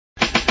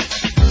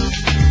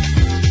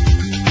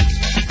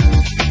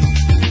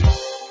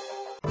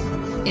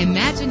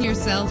Imagine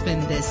yourself in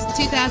this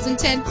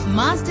 2010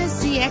 Mazda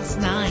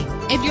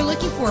CX-9. If you're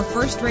looking for a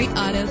first-rate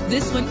auto,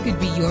 this one could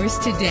be yours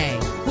today.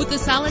 With a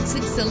solid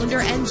 6-cylinder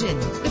engine,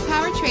 the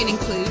powertrain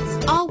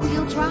includes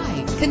all-wheel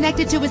drive,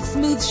 connected to a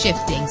smooth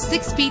shifting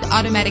 6-speed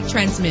automatic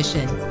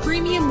transmission.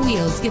 Premium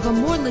wheels give a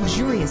more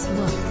luxurious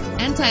look.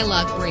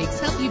 Anti-lock brakes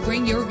help you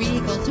bring your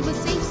vehicle to a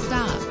safe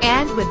stop.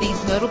 And with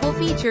these notable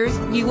features,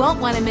 you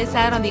won't want to miss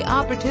out on the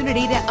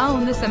opportunity to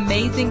own this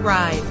amazing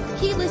ride.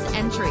 Keyless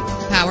entry,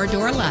 power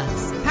door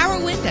locks,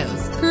 power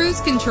windows,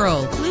 cruise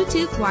control,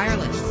 Bluetooth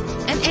wireless,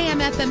 an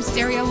AM/FM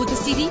stereo with a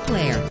CD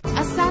player,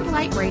 a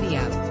satellite radio.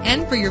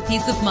 And for your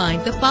peace of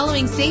mind, the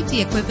following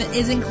safety equipment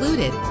is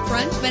included: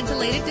 front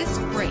ventilated disc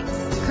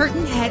brakes,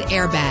 curtain head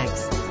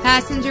airbags,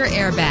 passenger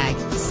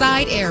airbag,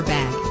 side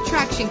airbag,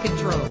 traction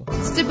control,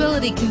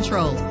 stability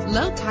control,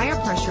 low tire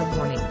pressure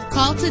warning.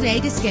 Call today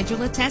to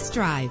schedule a test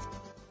drive.